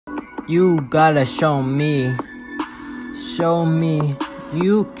You gotta show me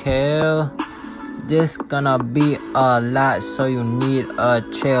you care. This gonna be a lot, so you need a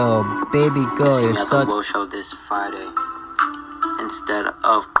chill. Baby girl, you're such a show this Friday. Instead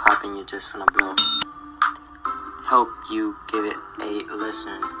of clapping, you just finna blow. Hope you give it a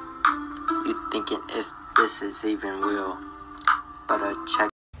listen. You thinking if this is even real. Better check.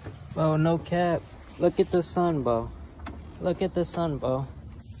 Bro, no cap. Look at the sun, bro. Look at the sun, bro.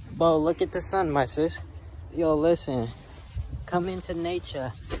 Bro, look at the sun, my sis. Yo, listen. Come into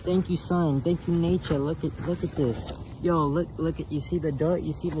nature. Thank you, sun. Thank you, nature. Look at this. Yo, look at, you see the dirt?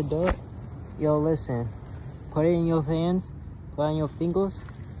 You see the dirt? Yo, listen. Put it in your hands. Put it on your fingers.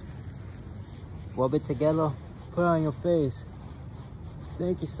 Rub it together. Put it on your face.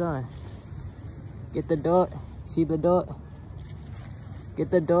 Thank you, son. Get the dirt. See the dirt? Get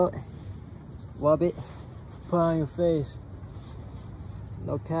the dirt. Rub it. Put it on your face.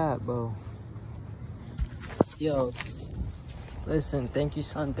 No cap, bro. Yo. Listen, thank you,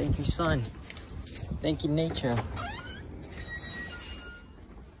 son. Thank you, son. Thank you, nature.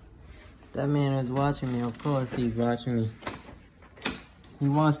 That man is watching me. Of course he's watching me. He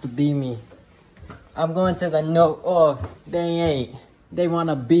wants to be me. I'm going to the note. Oh, they ain't. They want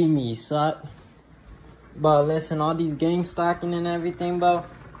to be me, suck. But listen, all these gang stalking and everything, bro,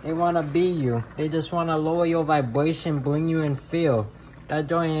 they want to be you. They just want to lower your vibration, bring you in feel. That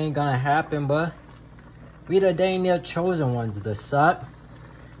joint ain't gonna happen, but we the dang near chosen ones, the suck.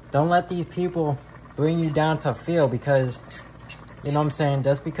 Don't let these people bring you down to feel, because, you know what I'm saying,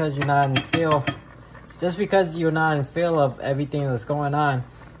 just because you're not in feel of everything that's going on,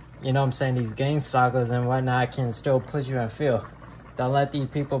 you know what I'm saying, these gang stalkers and whatnot can still put you in feel. Don't let these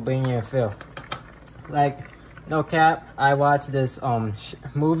people bring you in feel. Like, no cap, I watched this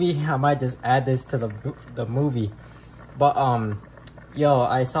movie. I might just add this to the movie. But yo,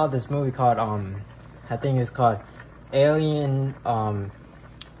 I saw this movie called I think it's called Alien. I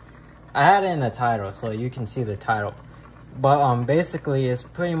had it in the title, so you can see the title. But basically, it's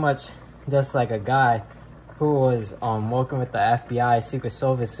pretty much just like a guy who was working with the FBI, Secret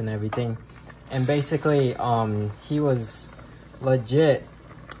Service, and everything. And basically, he was legit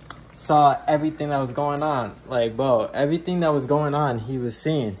saw everything that was going on. Like, bro, everything that was going on, he was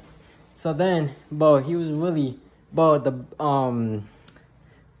seeing. So then, bro, he was really, bro, the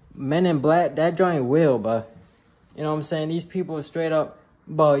Men in Black, that joint will, but you know what I'm saying, these people straight up,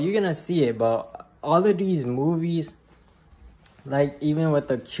 bro, you're gonna see it, bro. All of these movies, like even with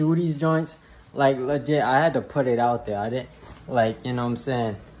the cuties joints, like legit, I had to put it out there. I didn't, like, you know what I'm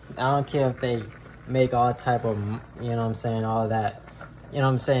saying, I don't care if they make all type of, you know what I'm saying, all that, you know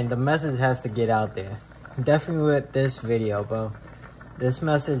what I'm saying, the message has to get out there. Definitely with this video, bro, this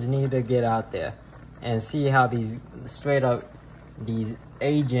message need to get out there and see how these straight up, these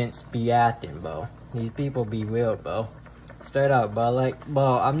agents be acting, bro. These people be real, bro. Straight up, bro. Like,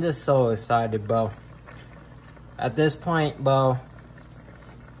 bro, I'm just so excited, bro. At this point, bro,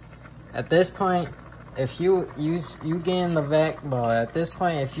 if you getting the vac, bro, at this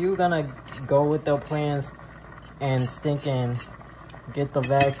point, if you gonna go with their plans and stinking get the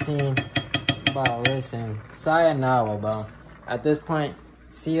vaccine, bro, listen, sayonara, bro. At this point,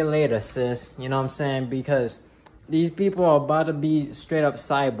 see you later, sis. You know what I'm saying? Because these people are about to be straight up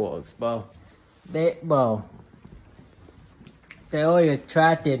cyborgs, bro. They already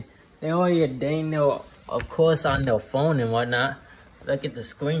attracted. They already dang near, of course, on their phone and whatnot. Look at the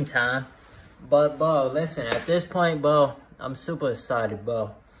screen time. But, bro, listen, at this point, bro, I'm super excited,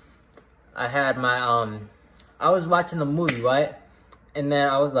 bro. I had my, I was watching the movie, right? And then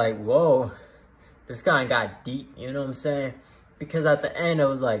I was like, whoa, this kind of got deep, you know what I'm saying? Because at the end, it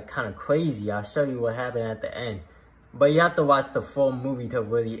was, like, kind of crazy. I'll show you what happened at the end. But you have to watch the full movie to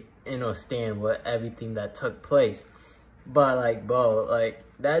really understand what everything that took place. But, like, bro, like,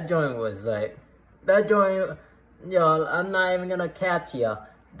 that joint was, like, that joint, yo, I'm not even gonna catch ya.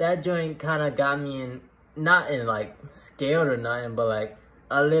 That joint kind of got me in, not in, like, scared or nothing, but, like,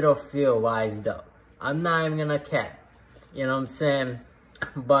 a little feel wised up. I'm not even gonna cap. You know what I'm saying?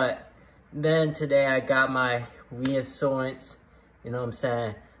 But then today I got my reassurance, you know what I'm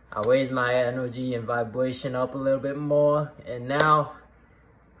saying? I raised my energy and vibration up a little bit more, and now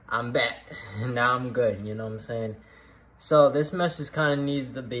I'm back. Now I'm good, you know what I'm saying? So this message kind of needs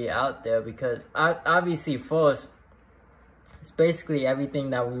to be out there, because obviously first, it's basically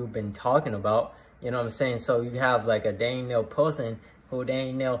everything that we've been talking about, you know what I'm saying? So you have like a dang near person who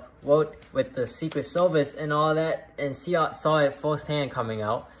dang near worked with the Secret Service and all that, and saw it firsthand coming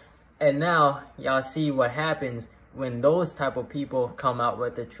out. And now y'all see what happens when those type of people come out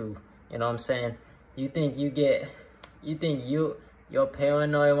with the truth. You know what I'm saying? You think you you're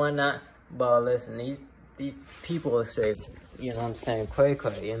paranoid and whatnot. But listen, these people are straight, you know what I'm saying, cray,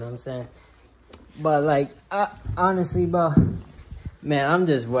 you know what I'm saying? But like, honestly, bro, man, I'm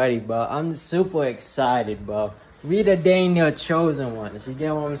just ready, bro. I'm super excited, bro. We the dang near chosen ones. You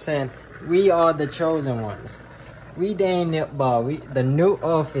get what I'm saying? We are the chosen ones. We dang near, bro. The new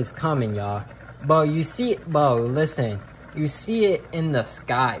earth is coming, y'all. Bro, you see it, bro. Listen, you see it in the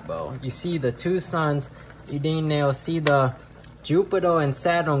sky, bro. You see the two suns. You dang near see the Jupiter and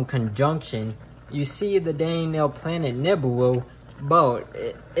Saturn conjunction. You see the dang near planet Nibiru. Bro,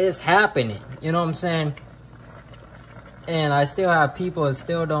 it's happening. You know what I'm saying? And I still have people that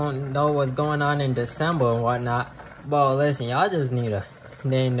still don't know what's going on in December and whatnot. But listen, y'all just need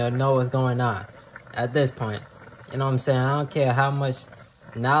to know what's going on at this point. You know what I'm saying? I don't care how much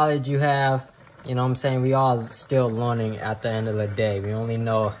knowledge you have. You know what I'm saying? We all still learning at the end of the day. We only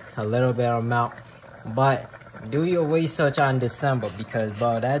know a little bit amount. But do your research on December because,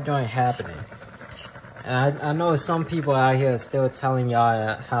 bro, that joint happening. And I know some people out here still telling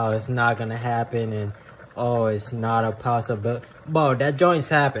y'all how it's not going to happen and oh, it's not a possibility. Bro, that joint's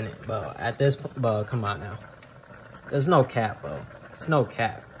happening, bro. At this point, bro, come on now. There's no cap, bro. It's no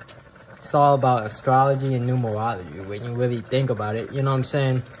cap. It's all about astrology and numerology when you really think about it. You know what I'm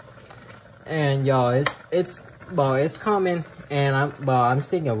saying? And yo, it's coming, and I'm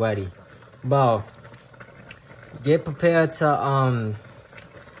sticking ready, bro. Get prepared to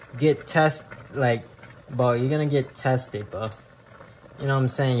get test like, bro. You're gonna get tested, bro. You know what I'm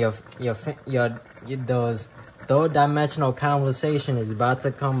saying? Those third dimensional conversation is about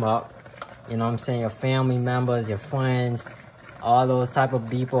to come up. You know what I'm saying? Your family members, your friends, all those type of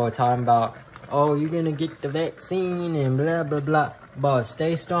people are talking about, oh, you're gonna get the vaccine and blah blah blah. But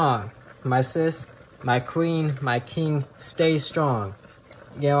stay strong, my sis, my queen, my king. Stay strong.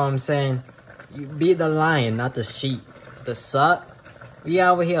 You know what I'm saying? You be the lion, not the sheep. The suck. We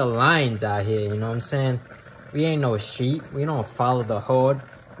out here lions out here. You know what I'm saying? We ain't no sheep. We don't follow the herd.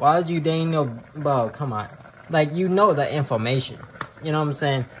 Why would you dang know, bro? Come on. Like, you know the information. You know what I'm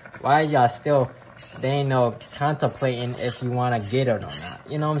saying? Why is y'all still, they ain't no contemplating if you want to get it or not?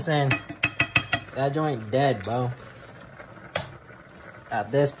 You know what I'm saying? That joint dead, bro.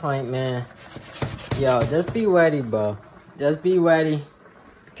 At this point, man. Yo, just be ready, bro. Just be ready.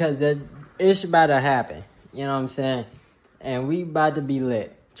 Because it's about to happen. You know what I'm saying? And we about to be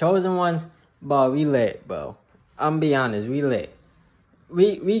lit. Chosen ones, bro, we lit, bro. I'm be honest, we lit.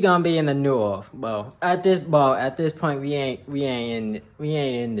 We gonna be in the new earth, bro. At this point, we ain't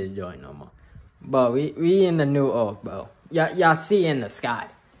in this joint no more. But we in the new earth, bro. Y'all see in the sky.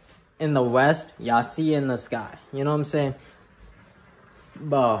 In the west, y'all see in the sky. You know what I'm saying?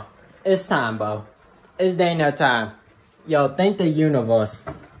 Bro, it's time, bro. It's dang near time. Yo, thank the universe.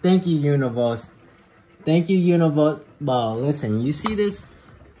 Thank you, universe. Thank you, universe. Bro, listen, you see this?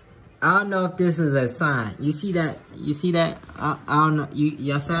 I don't know if this is a sign. You see that? You see that? I don't know.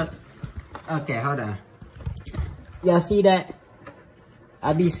 Y'all saw it? Okay, hold on. Y'all see that?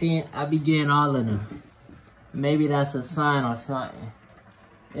 I be getting all of them. Maybe that's a sign or something.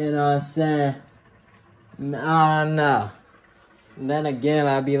 You know what I'm saying? I don't know. And then again,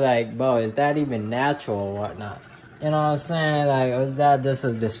 I be like, bro, is that even natural or whatnot? You know what I'm saying? Like, or is that just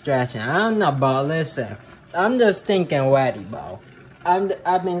a distraction? I don't know, bro. Listen, I'm just thinking ready, bro.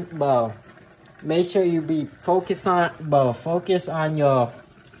 Bro, make sure you be focus on your,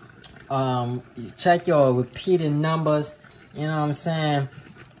 check your repeating numbers, you know what I'm saying?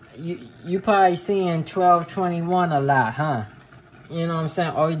 You probably seeing 1221 a lot, huh? You know what I'm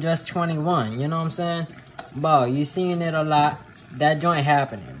saying? Or just 21, you know what I'm saying? Bro, you seeing it a lot. That joint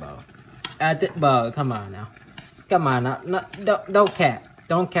happening, bro. Bro, come on now. Come on now. No, don't cap.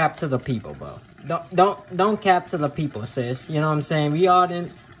 Don't cap to the people, bro. Don't cap to the people, sis. You know what I'm saying? We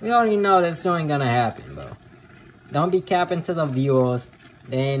already know this joint gonna happen, bro. Don't be capping to the viewers.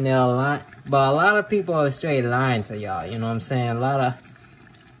 They ain't no line. But a lot of people are straight lying to y'all. You know what I'm saying?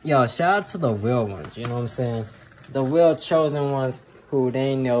 Yo, shout out to the real ones. You know what I'm saying? The real chosen ones who they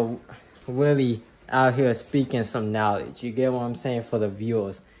ain't no really out here speaking some knowledge. You get what I'm saying? For the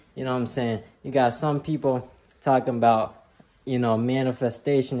viewers. You know what I'm saying? You got some people talking about, you know,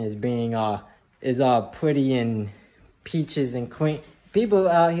 manifestation is being is all pretty and peaches and cream. People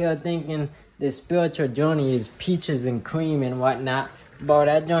out here thinking the spiritual journey is peaches and cream and whatnot. Bro,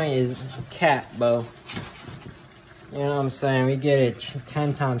 that joint is cat, bro. You know what I'm saying? We get it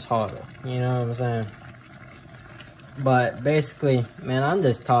 10 times harder. You know what I'm saying? But basically, man, I'm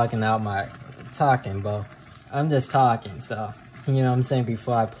just talking, bro. I'm just talking, so, you know what I'm saying,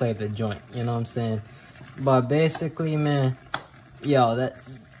 before I play the joint. You know what I'm saying? But basically, man, yo,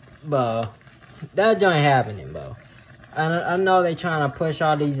 that joint happening, bro. I know they trying to push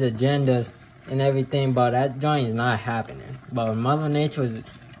all these agendas and everything, but that joint is not happening. But Mother Nature is,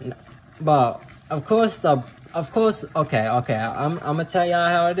 but of course, okay, I'm gonna tell y'all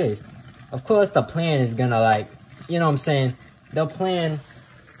how it is. Of course, the plan is gonna, like, you know what I'm saying? The plan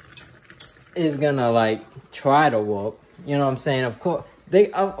is gonna, like, try to work. You know what I'm saying? Of course, they're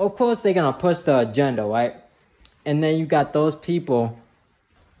gonna push the agenda, right? And then you got those people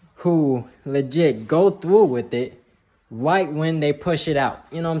who legit go through with it right when they push it out.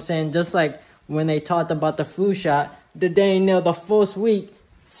 You know what I'm saying? Just like when they talked about the flu shot, the the first week,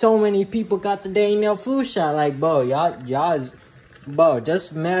 so many people got the flu shot. Like, bro, bro,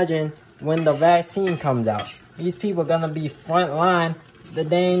 just imagine when the vaccine comes out. These people gonna be front line,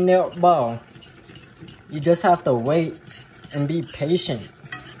 bro. You just have to wait and be patient.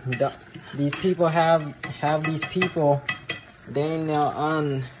 These people have these people,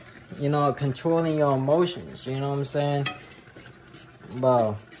 on, you know, controlling your emotions. You know what I'm saying?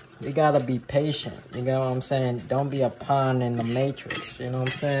 Bro, you gotta be patient. You know what I'm saying? Don't be a pawn in the matrix. You know what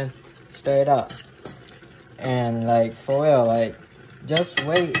I'm saying? Straight up. And, like, for real, like, just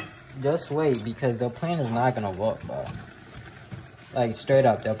wait, because the plan is not gonna work, bro. Like, straight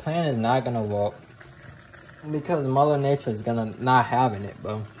up, the plan is not gonna work, because Mother Nature is gonna not having it,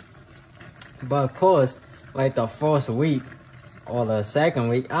 bro. But of course, like, the first week or the second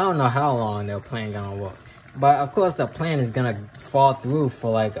week, I don't know how long their plan gonna work. But of course, the plan is gonna fall through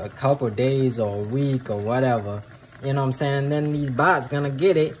for like a couple days or a week or whatever. You know what I'm saying? And then these bots gonna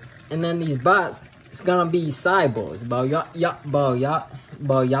get it, and then these bots, it's gonna be cyborgs, bro.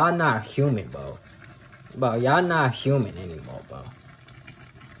 Y'all not human, bro. Bro, y'all not human anymore, bro.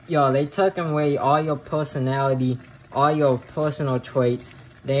 Yo, they took away all your personality, all your personal traits.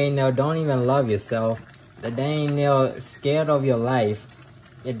 They ain't don't even love yourself. They ain't scared of your life.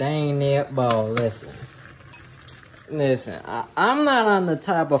 They ain't bro, listen, I'm not on the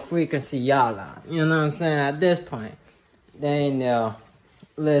type of frequency y'all are. You know what I'm saying? At this point, they ain't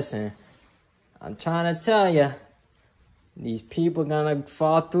listen, I'm trying to tell you, these people gonna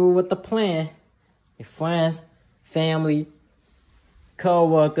fall through with the plan. Your friends, family,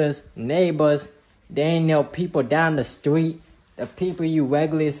 co-workers, neighbors, they ain't people down the street, the people you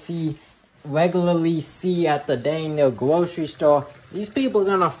regularly see at the grocery store. These people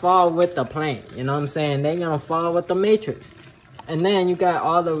gonna fall with the plan. You know what I'm saying? They gonna fall with the matrix. And then you got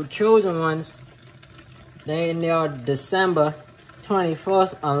all the chosen ones. They in there December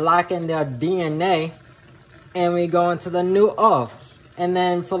 21st unlocking their DNA, and we go into the new earth. And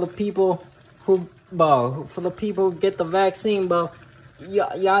then for the people who get the vaccine, bro,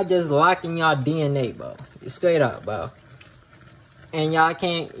 y'all just locking y'all DNA, bro. Straight up, bro. And y'all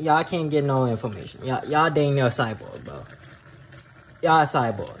can't get no information. Y'all dang near cyborg, bro. Y'all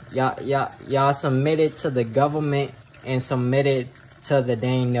cyborg. Y'all submitted to the government and submitted to the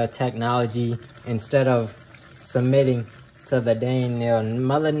dang near technology instead of submitting to the dang near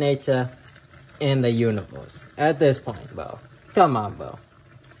Mother Nature and the universe. At this point, bro. Come on, bro.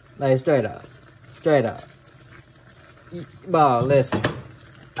 Like, straight up. Bro, listen.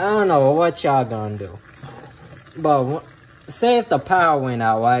 I don't know what y'all gonna do. But say if the power went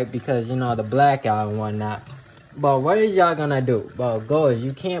out, right? Because, you know, the blackout and whatnot. But what is y'all gonna do? Bro, goes,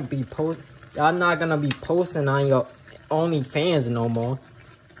 you can't be y'all not gonna be posting on your OnlyFans no more.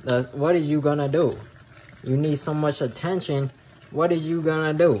 What is you gonna do? You need so much attention. What is you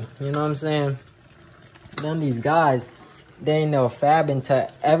gonna do? You know what I'm saying? Then these guys, they fabbing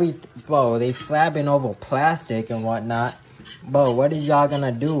to bro, they fabbing over plastic and whatnot. Bro, what is y'all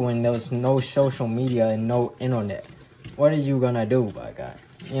gonna do when there's no social media and no internet? What is you gonna do, my guy?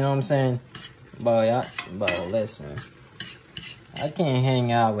 You know what I'm saying? Bro, listen. I can't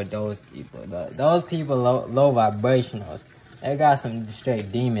hang out with those people. Those people low vibrationals. They got some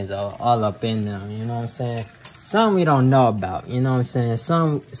straight demons all up in them. You know what I'm saying? Some we don't know about. You know what I'm saying?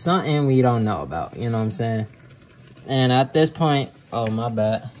 Something we don't know about. You know what I'm saying? And at this point, oh my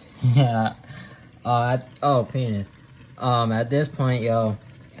bad. Yeah. Penis. At this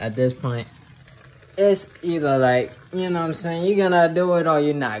point, it's either like, you know what I'm saying, you're gonna do it or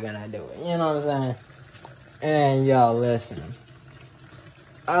you're not gonna do it. You know what I'm saying? And yo, listen.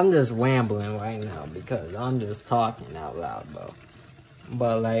 I'm just rambling right now because I'm just talking out loud, bro.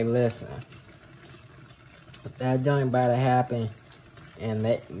 But like, listen. That joint about to happen, and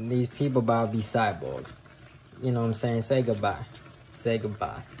these people about to be cyborgs. You know what I'm saying? Say goodbye.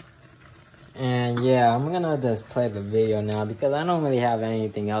 And yeah, I'm gonna just play the video now because I don't really have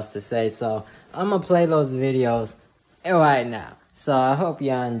anything else to say. So I'm gonna play those videos right now. So I hope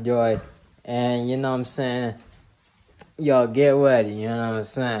y'all enjoyed. And you know what I'm saying? Yo, get ready. You know what I'm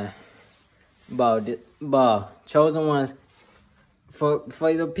saying? but chosen ones, for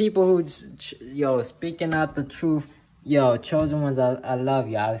the people who, speaking out the truth, chosen ones, I love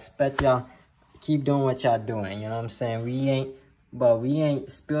you. I respect y'all. Keep doing what y'all doing. You know what I'm saying? We ain't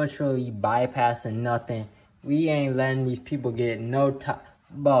spiritually bypassing nothing. We ain't letting these people get no time.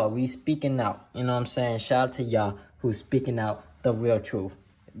 But we speaking out. You know what I'm saying? Shout out to y'all who's speaking out the real truth.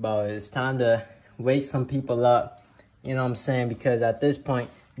 But it's time to wake some people up. You know what I'm saying? Because at this point,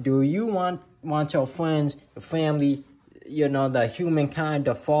 do you want your friends, your family, the humankind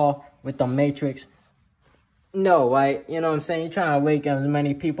to fall with the Matrix? No, right? You know what I'm saying? You're trying to wake as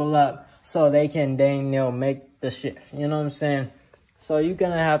many people up so they can make the shift. You know what I'm saying? So you're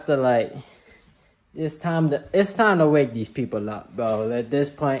gonna have to it's time to wake these people up, bro. At this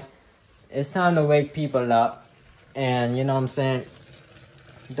point, it's time to wake people up. And you know what I'm saying?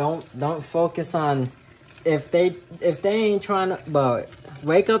 Don't focus on if they ain't trying to, but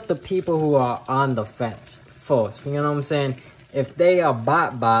wake up the people who are on the fence first. You know what I'm saying? If they are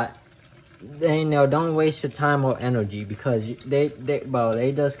bot, they don't waste your time or energy, because they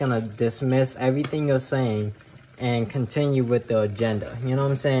just gonna dismiss everything you're saying and continue with the agenda. You know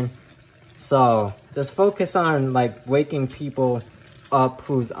what I'm saying? So just focus on waking people up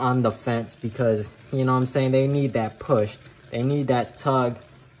who's on the fence, because you know what I'm saying, they need that push, they need that tug,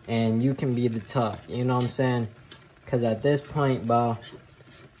 and you can be the tug. You know what I'm saying? Because at this point, at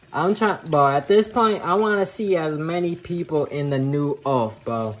this point, I want to see as many people in the new Earth,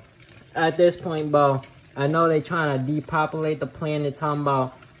 bro. At this point, I know they trying to depopulate the planet, talking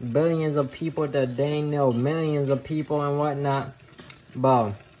about billions of people, that they know millions of people and whatnot.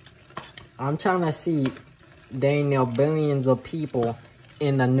 I'm trying to see billions of people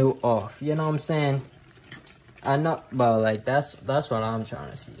in the new Earth. You know what I'm saying? I know, that's what I'm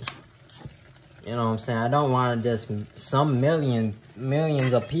trying to see. You know what I'm saying? I don't want just some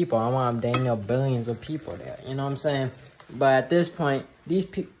millions of people. I want billions of people there. You know what I'm saying? But at this point,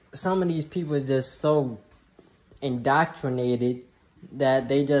 some of these people is just so indoctrinated that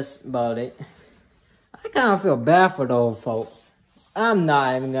they just, I kind of feel bad for those folk. I'm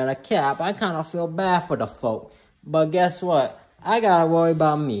not even gonna cap. I kind of feel bad for the folk. But guess what? I gotta worry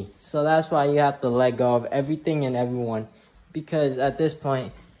about me. So that's why you have to let go of everything and everyone. Because at this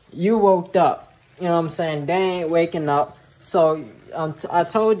point, you woke up. You know what I'm saying? They ain't waking up. So I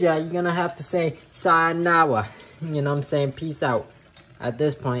told y'all, you're gonna have to say sayonara. You know what I'm saying? Peace out. At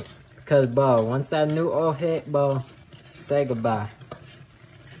this point. Because, once that new Earth hit, say goodbye.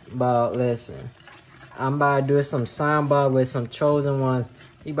 Listen. I'm about to do some samba with some chosen ones.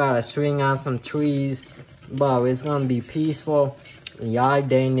 We about to swing on some trees. It's gonna be peaceful. And y'all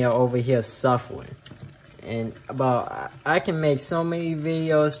dang near over here suffering. And I can make so many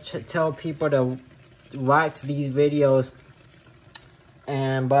videos, tell people to watch these videos.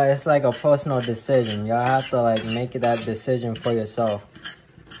 But it's like a personal decision. Y'all have to make that decision for yourself.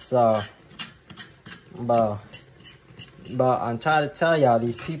 So, I'm trying to tell y'all,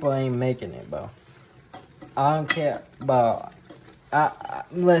 these people ain't making it, I don't care,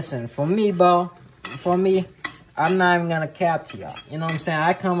 listen, for me, I'm not even gonna cap to y'all. You know what I'm saying?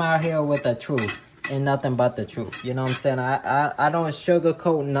 I come out here with the truth and nothing but the truth. You know what I'm saying? I don't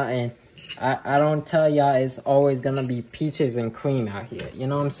sugarcoat nothing. I don't tell y'all it's always gonna be peaches and cream out here. You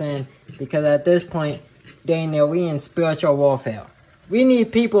know what I'm saying? Because at this point, we in spiritual warfare. We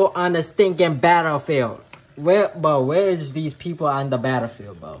need people on the stinking battlefield. Where is these people on the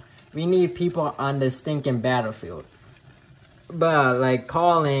battlefield, We need people on the stinking battlefield.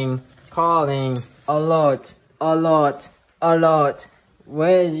 Calling, alert.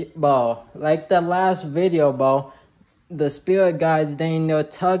 Where is, the last video, the spirit guys, they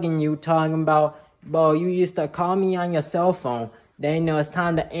tugging you, talking about, you used to call me on your cell phone. They know it's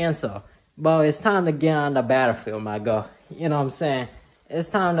time to answer. It's time to get on the battlefield, my God. You know what I'm saying? It's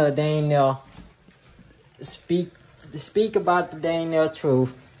time to, speak about the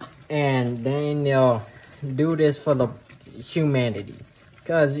truth. And do this for the humanity.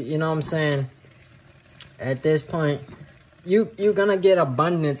 Because, you know what I'm saying? At this point, you're gonna get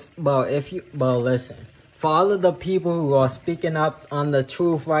abundance. Listen. For all of the people who are speaking up on the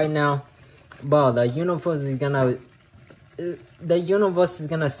truth right now, the universe is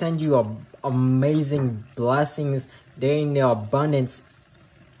gonna send you amazing blessings. They're in their abundance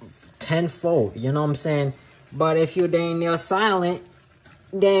tenfold. You know what I'm saying? But if you're silent,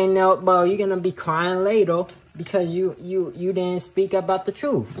 then you're gonna be crying later because you didn't speak about the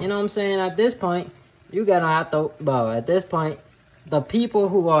truth. You know what I'm saying? At this point, you gotta have to. At this point, the people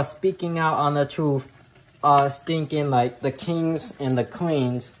who are speaking out on the truth are stinking like the kings and the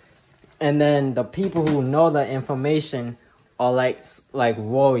queens, and then the people who know the information or like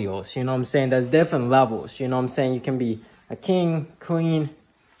royals, you know what I'm saying? There's different levels, you know what I'm saying? You can be a king, queen,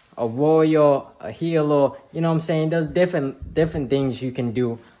 a royal, a healer, you know what I'm saying? There's different things you can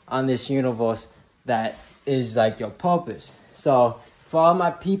do on this universe that is like your purpose. So for all my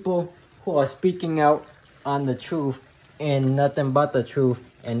people who are speaking out on the truth and nothing but the truth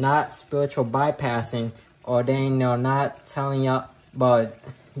and not spiritual bypassing, or they not telling y'all, but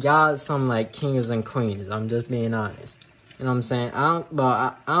y'all some like kings and queens. I'm just being honest. You know what I'm saying? I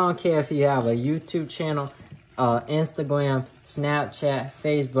don't care if you have a YouTube channel, Instagram, Snapchat,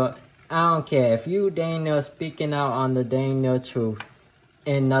 Facebook. I don't care. If you dang near speaking out on the dang near truth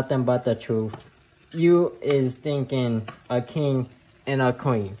and nothing but the truth, you is thinking a king and a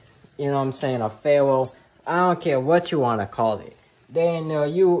queen. You know what I'm saying? A pharaoh. I don't care what you want to call it. Dang near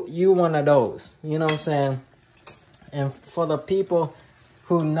you one of those. You know what I'm saying? And for the people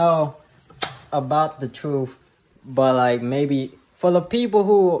who know about the truth, but like maybe for the people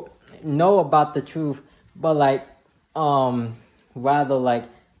who know about the truth, but like rather like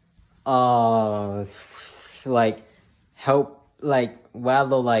help, like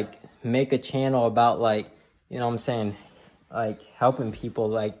rather like make a channel about like, you know what I'm saying, like helping people,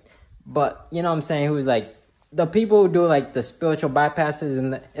 like, but you know what I'm saying, who's like the people who do like the spiritual bypasses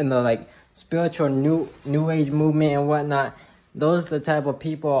in the like spiritual new age movement and whatnot. Those the type of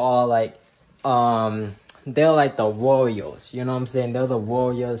people are like they're like the warriors, you know what I'm saying? They're the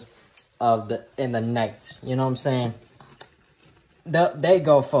warriors of in the night, you know what I'm saying? They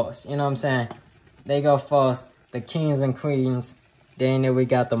go first, you know what I'm saying? They go first. The kings and queens, then we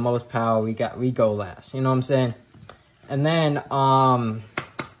got the most power. We go last, you know what I'm saying? And then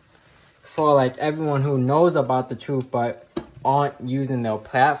for like everyone who knows about the truth but aren't using their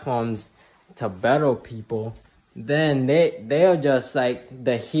platforms to better people, then they're just like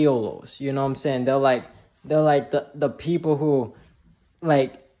the healers, you know what I'm saying? They're like the people who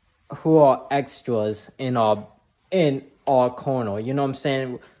are extras in our corner, you know what I'm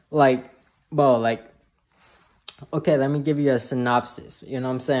saying? Like, bro, like, okay, let me give you a synopsis, you know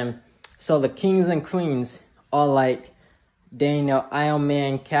what I'm saying? So the kings and queens are like Daniel, Iron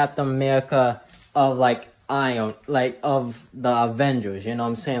Man, Captain America of like Iron, like of the Avengers, you know what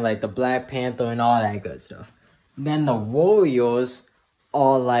I'm saying? Like the Black Panther and all that good stuff. Then the warriors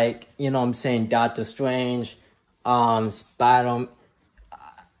are like, you know what I'm saying, Doctor Strange, Spider-Man,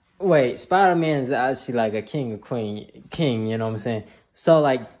 is actually like a king, you know what I'm saying? So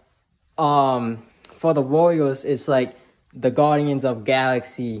like, for the Warriors, it's like the Guardians of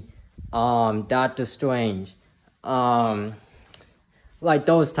Galaxy, Doctor Strange, like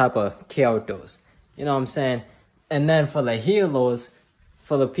those type of characters, you know what I'm saying? And then for the healers,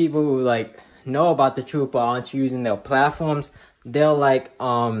 for the people who like know about the truth but aren't using their platforms, they're like,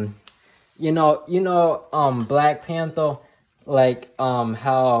 you know, Black Panther, like,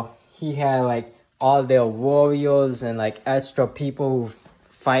 how he had like all their warriors and like extra people who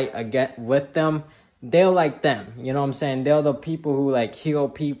fight with them. They're like them, you know what I'm saying? They're the people who like heal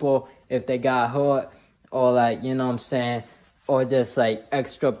people if they got hurt, or like, you know what I'm saying, or just like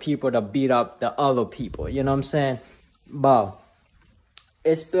extra people to beat up the other people, you know what I'm saying? But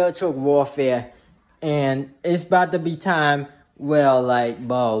it's spiritual warfare, and it's about to be time where like,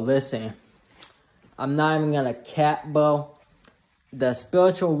 bro, listen, I'm not even gonna cap, bro. The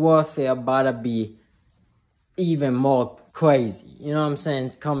spiritual warfare about to be even more crazy, you know what I'm saying?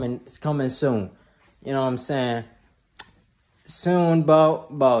 It's coming soon. You know what I'm saying? Soon,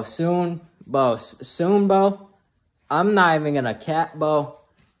 bro. Soon, bro. I'm not even gonna cap, bro.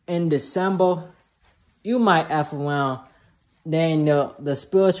 In December, you might F around. Then the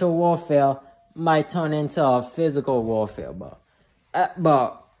spiritual warfare might turn into a physical warfare, bro.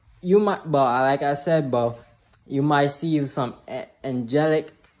 But you might, bro, like I said, bro, you might see some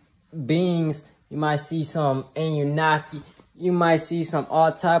angelic beings. You might see some Anunnaki. You might see some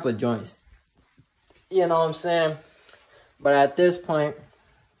all type of joints. You know what I'm saying? But at this point,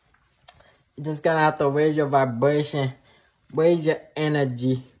 you're just gonna have to raise your vibration, raise your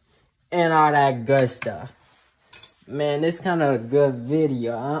energy, and all that good stuff. Man, this kind of a good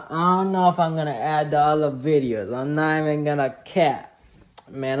video. I don't know if I'm gonna add the other videos. I'm not even gonna cap.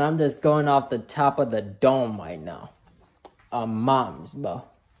 Man, I'm just going off the top of the dome right now. Moms, bro.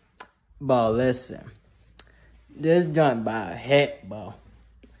 Bro, listen. This joint by a hit, bro.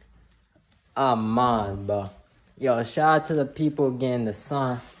 On, bro. Yo, shout out to the people getting the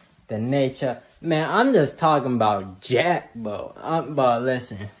sun, the nature. Man, I'm just talking about Jack, bro. But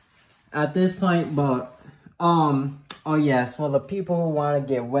listen, at this point, but oh yeah, for the people who want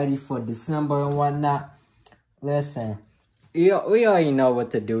to get ready for December and whatnot, listen, we already know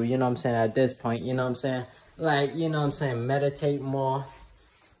what to do. You know what I'm saying? At this point, you know what I'm saying? like, you know what I'm saying, meditate more.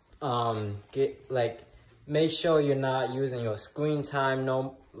 Make sure you're not using your screen time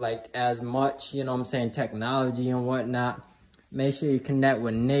as much, you know what I'm saying, technology and whatnot. Make sure you connect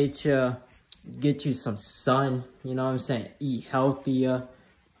with nature, get you some sun, you know what I'm saying, eat healthier.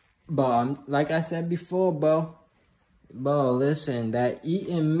 But like I said before, bro, listen, that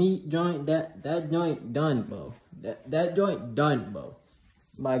eating meat joint, that joint done, bro. That joint done, bro.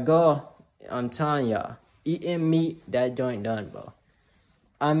 My God, I'm telling y'all, eating meat, that joint done, bro.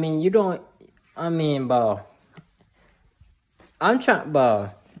 I mean, bro, I'm trying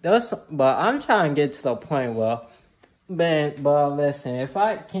to get to the point where, man, bro, listen, if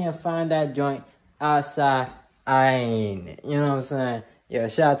I can't find that joint outside, I ain't, you know what I'm saying? Yo,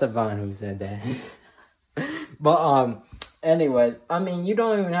 shout out to Vaughn who said that. But, anyways, I mean, you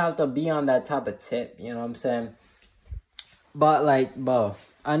don't even have to be on that type of tip, you know what I'm saying? But, like, bro,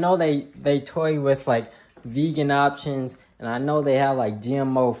 I know they toy with, like, vegan options, and I know they have, like,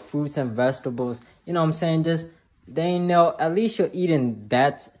 GMO fruits and vegetables, you know what I'm saying? Just, they know, at least you're eating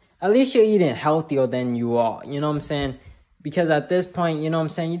healthier than you are, you know what I'm saying? Because at this point, you know what I'm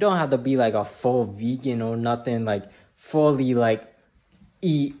saying, you don't have to be, like, a full vegan or nothing, like, fully, like,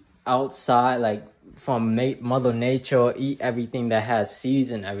 eat outside, like, from Mother Nature, or eat everything that has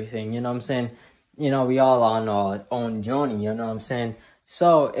seeds and everything, you know what I'm saying? You know, we all on our own journey, you know what I'm saying?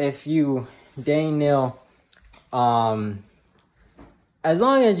 So, if you, Daniel, as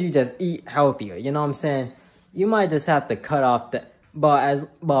long as you just eat healthier, you know what I'm saying? You might just have to cut off the,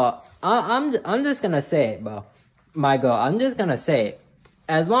 I'm just gonna say it, bro. My girl, I'm just gonna say it.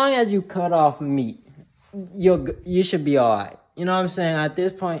 As long as you cut off meat, you should be alright. You know what I'm saying? At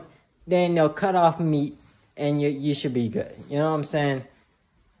this point, then they'll cut off meat and you should be good. You know what I'm saying?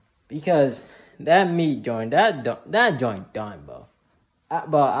 Because that meat joint, that joint done, bro.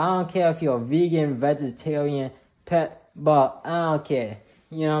 But I don't care if you're a vegan, vegetarian, pet, but I don't care.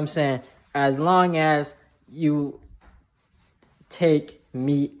 You know what I'm saying? As long as you take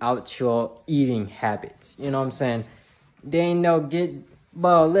meat out your eating habits. You know what I'm saying? Then they'll get,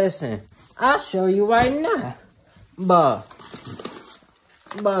 bro, listen, I'll show you right now.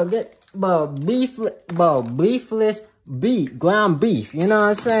 Beefless beef, ground beef, you know what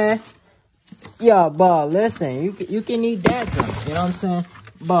I'm saying? Yo, bro, listen, you can eat that joint, you know what I'm saying?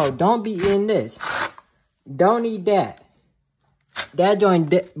 Bro, don't be eating this. Don't eat that. That joint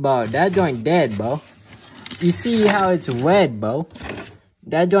dead, bro. You see how it's red, bro?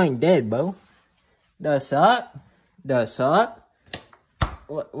 That joint dead, bro. That's up. Why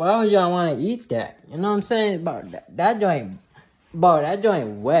would y'all want to eat that? You know what I'm saying? Bro, that joint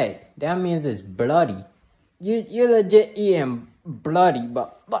wet. That means it's bloody. You legit eating bloody,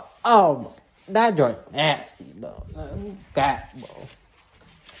 but oh, that joint nasty, bro. God, bro.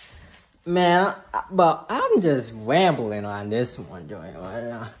 Man, but I'm just rambling on this one joint right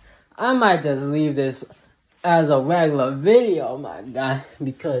now. I might just leave this as a regular video, my guy,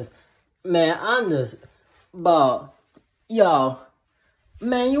 because, man, I'm just, bro, yo,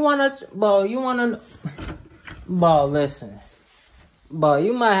 man, listen, bro,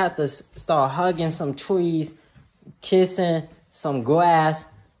 you might have to start hugging some trees, kissing some grass,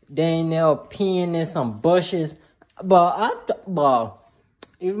 then they'll peeing in some bushes, bro,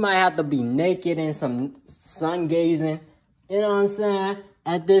 you might have to be naked in some sun gazing, you know what I'm saying?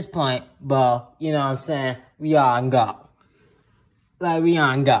 At this point, bro, you know what I'm saying? We on go. Like, we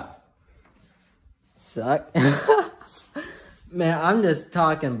on go. Suck. Man, I'm just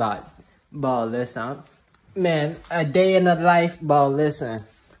talking about, bro, listen. Man, a day in the life, bro, listen.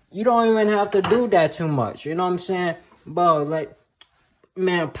 You don't even have to do that too much, you know what I'm saying? Bro, like,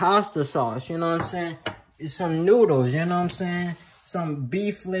 man, pasta sauce, you know what I'm saying? Some noodles, you know what I'm saying? Some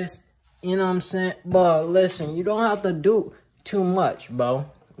beefless, you know what I'm saying? Bro, listen, you don't have to do too much, bro.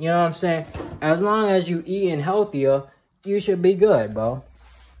 You know what I'm saying? As long as you eating healthier, you should be good, bro.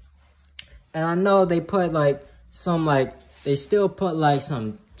 And I know they put they still put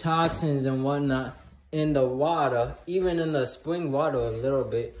some toxins and whatnot in the water, even in the spring water a little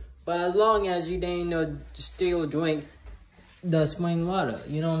bit. But as long as you didn't still drink the spring water,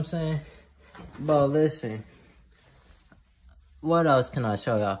 you know what I'm saying? But listen, what else can I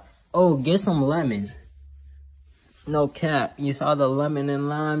show y'all? Oh, get some lemons. No cap. You saw the lemon and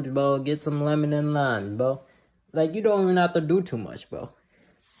limes, bro. Get some lemon and limes, bro. Like, you don't even have to do too much, bro.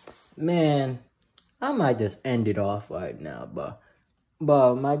 Man, I might just end it off right now, bro.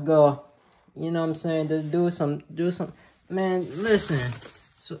 Bro, my girl, you know what I'm saying? Just do some, man, listen.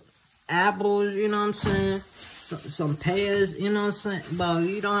 So, apples, you know what I'm saying? Some pears, you know what I'm saying? Bro,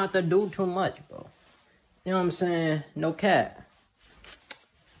 you don't have to do too much, bro. You know what I'm saying? No cap.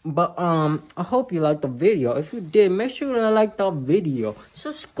 But I hope you liked the video. If you did, make sure you like the video.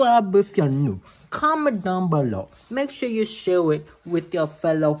 Subscribe if you're new. Comment down below. Make sure you share it with your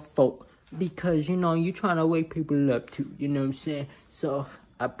fellow folk, because you know you're trying to wake people up too. You know what I'm saying? So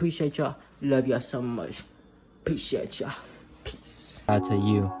I appreciate y'all. Love y'all so much. Appreciate y'all. Peace. Out to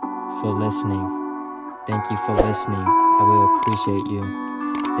you for listening. Thank you for listening. I will appreciate you.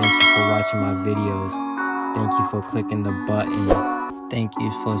 Thank you for watching my videos. Thank you for clicking the button. Thank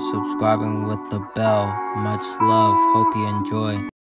you for subscribing with the bell. Much love. Hope you enjoy.